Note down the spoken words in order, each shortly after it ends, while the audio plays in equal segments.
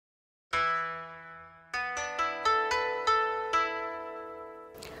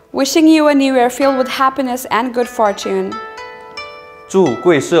Wishing you a new year filled with happiness and good fortune. 祝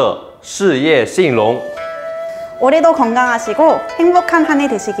贵社事业兴隆. 올해도 건강하시고 행복한 한 해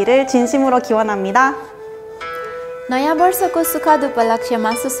되시기를 진심으로 기원합니다. नयाँ वर्षको सुखद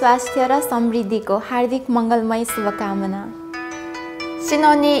उपलक्ष्यमा सुस्वास्थ्य र समृद्धिको हार्दिक मङ्गलमय शुभकामना. Xin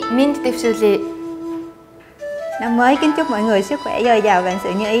Ô Nhi Minh Tiệp Sư Lị. Năm mới kính chúc mọi người sức khỏe dồi dào vạn sự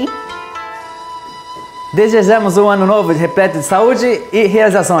như ý. Desejamos ano novo repleto de saúde e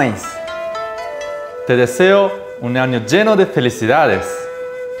realizações. Te deseo un año lleno de felicidades.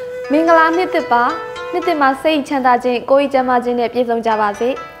 မင်္ဂလာနှစ်သစ်ပါနှစ်သစ်မှာစိတ်ချမ်းသာခြင်းကိုယ်ကျန်းမာခြင်းနဲ့ပြည့်စုံကြပါစေ.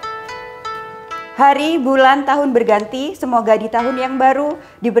 Hari, bulan, tahun berganti, semoga di tahun yang baru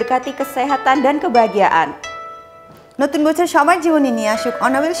diberkati kesehatan dan kebahagiaan. নতুন বছর সবার জীবনে নিয়ে আসুক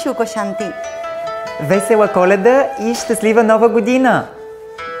অনাবিল সুখ ও শান্তি. Venceu a Coleda e Estesleva Nova Godina.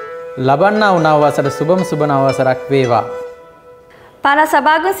 Laban na unawasa sa subam subanawa sa rakweva. Para sa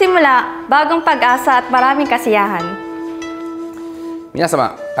bagong simula, bagong pag-asa at maraming kasiyahan. 皆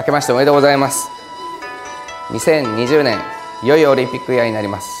様、明けましておめでとうございます。2020年、いよいよオリンピックイヤーになり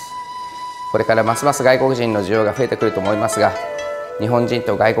ます。これからますます外国人の需要が増えてくると思いますが、日本人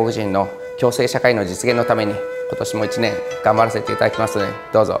と外国人の共生社会の実現のために今年も1年頑張らせていただきますので、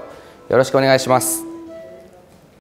どうぞよろしくお願いします。